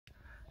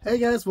Hey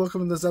guys,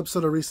 welcome to this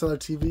episode of Reseller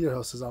TV. Your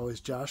host is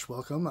always Josh.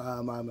 Welcome.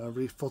 I'm a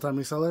full-time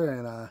reseller,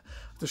 and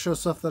to show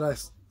stuff that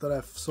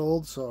I've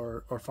sold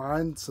or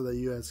find, so that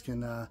you guys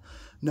can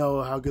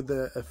know how good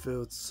if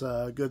it's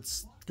a good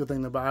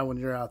thing to buy when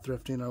you're out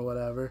thrifting or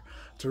whatever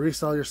to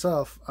resell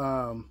yourself.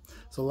 So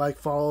like,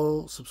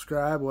 follow,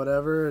 subscribe,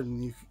 whatever,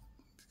 and you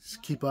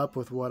keep up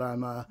with what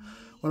I'm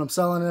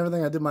selling and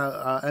everything. I did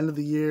my end of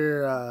the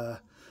year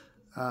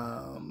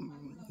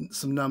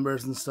some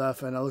numbers and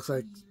stuff, and it looks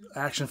like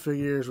action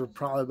figures were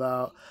probably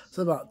about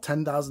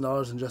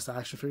 $10,000 in just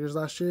action figures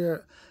last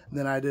year. And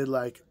then I did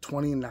like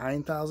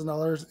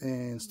 $29,000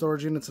 in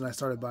storage units, and I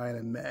started buying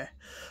in May.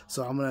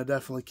 So I'm gonna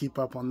definitely keep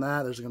up on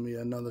that. There's gonna be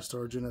another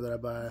storage unit that I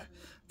buy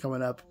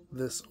coming up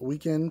this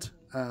weekend.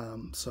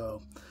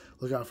 So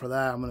look out for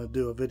that. I'm gonna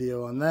do a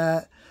video on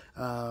that.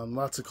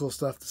 Lots of cool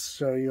stuff to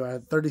show you. I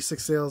had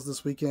 36 sales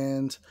this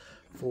weekend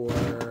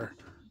for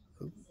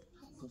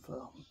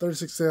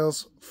 36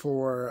 sales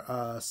for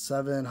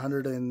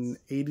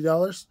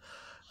 $780,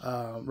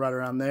 right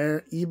around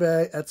there.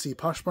 eBay, Etsy,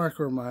 Poshmark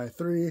were my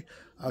three.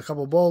 A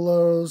couple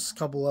bolos, a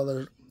couple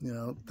other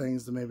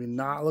things to maybe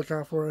not look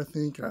out for. I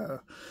think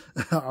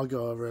I'll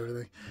go over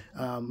everything.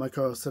 My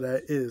co-host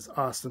today is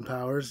Austin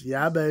Powers.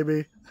 Yeah,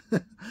 baby.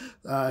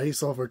 He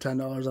sold for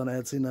 $10 on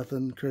Etsy.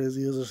 Nothing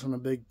crazy. He's just on a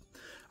big.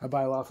 I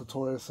buy lots of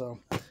toys, so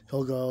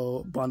he'll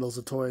go bundles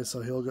of toys.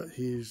 So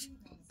he's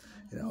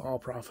all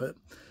profit.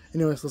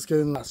 Anyways, let's get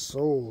into that.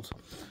 Sold.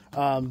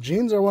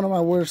 Jeans are one of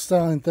my worst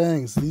selling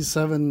things. These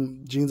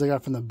 7 jeans I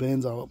got from the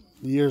bins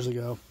years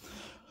ago.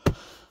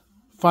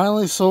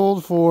 Finally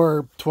sold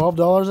for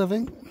 $12, I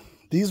think.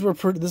 These were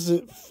pretty. This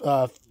is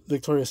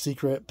Victoria's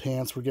Secret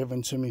pants were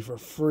given to me for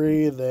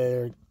free.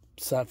 They're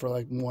sat for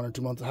like 1 or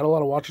 2 months. I had a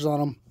lot of watches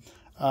on them.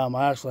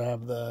 I actually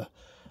have I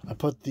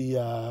put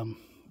the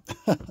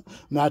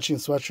matching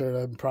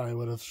sweatshirt. I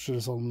probably should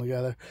have sold them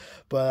together,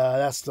 but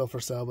that's still for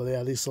sale. But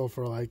yeah, these sold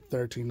for like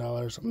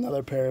 $13.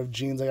 Another pair of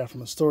jeans I got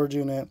from a storage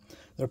unit.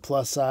 They're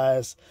plus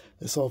size.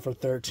 They sold for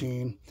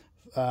 $13.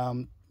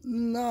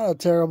 Not a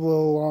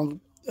terrible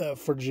long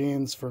for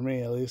jeans, for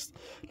me at least.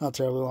 Not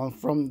terribly long.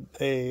 From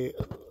a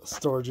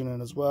storage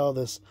unit as well.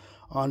 This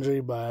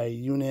Andre by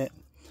Unit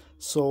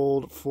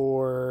sold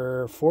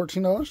for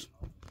 $14.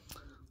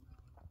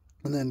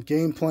 And then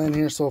Game Plan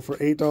here sold for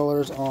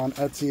 $8 on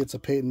Etsy. It's a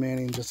Peyton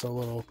Manning, just a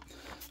little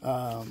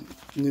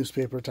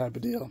newspaper type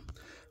of deal.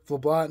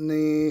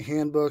 Phlebotomy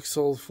handbook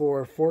sold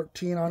for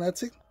 $14 on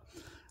Etsy.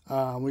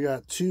 We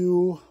got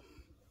 2.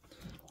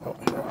 Oh,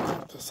 here, I'll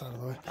get this out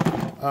of the way.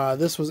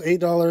 This was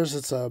 $8.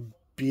 It's a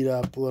beat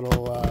up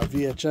little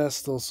VHS.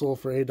 Still sold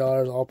for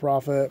 $8, all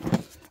profit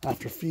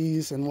after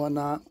fees and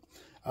whatnot.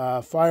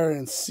 Fire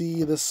and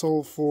Sea. This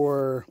sold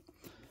for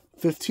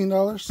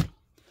 $15.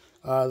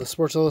 The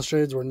Sports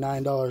Illustrateds were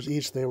 $9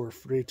 each. They were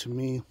free to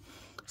me.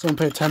 Someone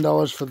paid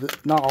 $10 for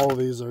not all of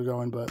these are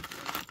going, but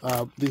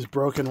these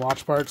broken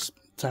watch parts,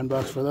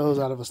 $10 for those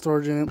out of a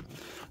storage unit.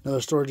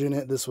 Another storage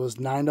unit. This was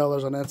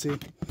 $9 on Etsy.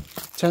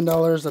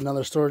 $10.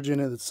 Another storage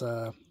unit. It's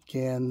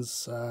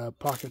Gans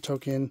pocket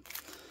token.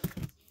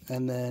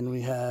 And then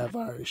we have,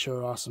 I already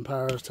showed Austin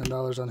Powers,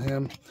 $10 on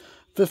him.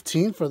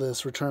 $15 for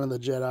this Return of the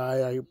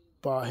Jedi. I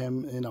bought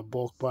him in a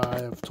bulk buy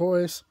of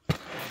toys.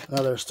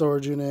 Another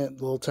storage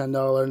unit, little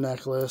 $10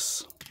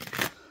 necklace.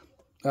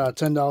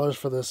 $10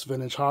 for this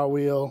vintage Hot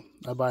Wheel.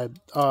 I buy.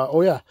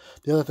 Oh yeah,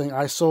 the other thing,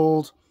 I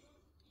sold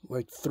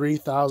like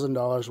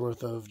 $3,000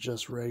 worth of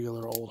just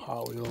regular old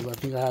Hot Wheels. I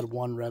think I had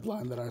one red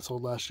line that I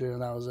sold last year,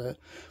 and that was it.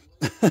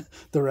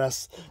 The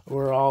rest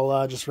were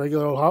all just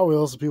regular old Hot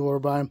Wheels that people were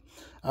buying.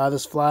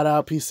 This Flat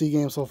Out PC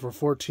game sold for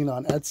 $14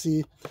 on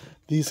Etsy.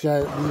 This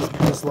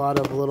lot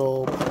of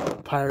little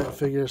pirate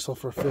figures sold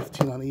for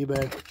 $15 on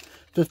eBay.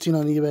 $15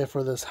 on eBay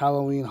for this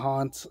Halloween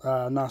Haunt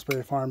Knott's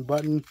Berry Farm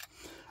button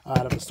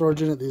out of a storage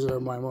unit. These are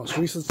my most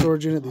recent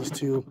storage unit. These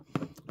 2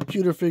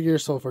 computer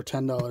figures sold for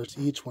 $10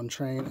 each, 1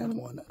 train and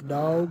 1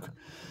 dog.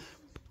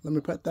 Let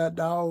me pet that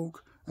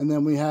dog. And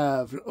then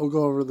we'll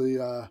go over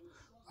the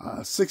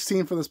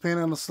 16 for this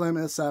Pan-Am Slim.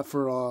 It's sat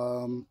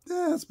for,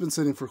 it's been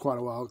sitting for quite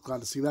a while. Glad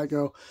to see that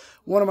go.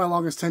 One of my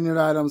longest tenured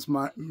items,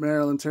 my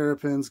Maryland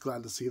Terrapins.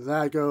 Glad to see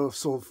that go.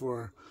 Sold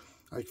for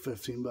like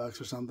 $15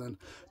 or something.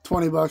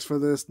 $20 for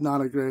this. Not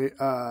a great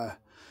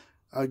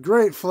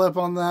flip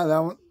on that. That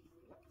one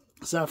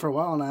sat for a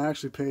while, and I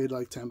actually paid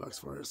like $10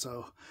 for it.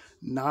 So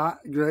not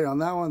great on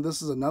that one.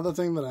 This is another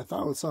thing that I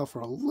thought would sell for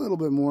a little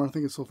bit more. I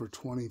think it sold for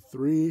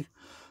 $23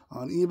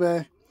 on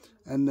eBay.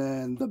 And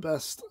then the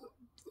best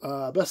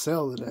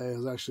sale of the day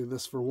is actually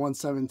this for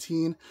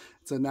 $117.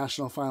 It's a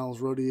National Finals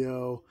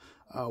Rodeo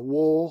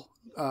wool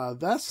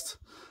vest.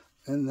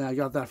 And then I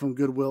got that from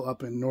Goodwill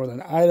up in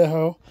northern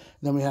Idaho.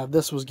 Then we have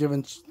this was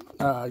given,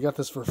 I got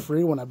this for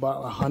free when I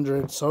bought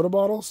 100 soda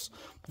bottles,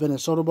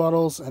 vintage soda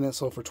bottles, and it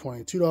sold for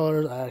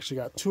 $22. I actually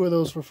got 2 of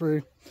those for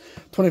free.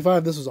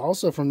 $25, this was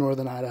also from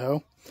northern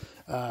Idaho,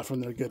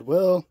 from their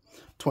Goodwill.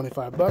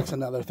 $25,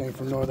 another thing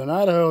from northern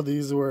Idaho.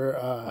 These were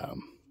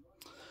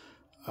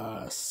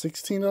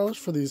 $16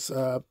 for these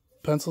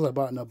pencils I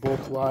bought in a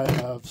bulk line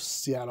of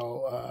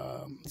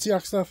Seattle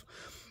Seahawks stuff.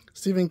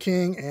 Stephen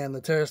King and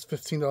The Terrace,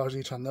 $15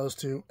 each on those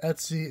two.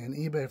 Etsy and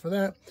eBay for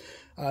that.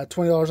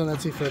 $20 on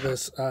Etsy for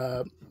this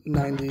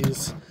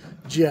 90s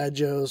G.I.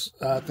 Joe's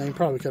thing.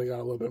 Probably could have got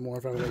a little bit more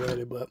if I would have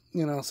waited, but,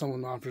 you know,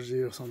 someone offers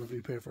you something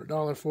you pay for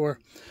 $1 for.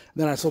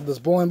 Then I sold this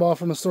bowling ball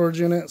from a storage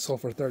unit,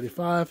 sold for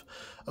 $35.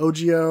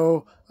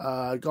 OGIO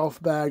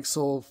golf bag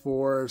sold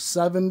for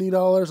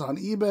 $70 on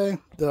eBay.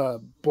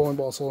 The bowling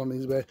ball sold on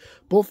eBay.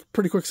 Both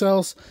pretty quick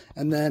sales.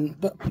 And then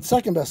the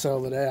second best sale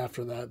of the day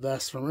after that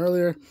vest from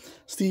earlier,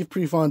 Steve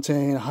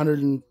Prefontaine,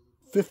 $115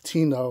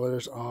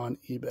 on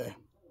eBay.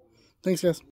 Thanks, guys.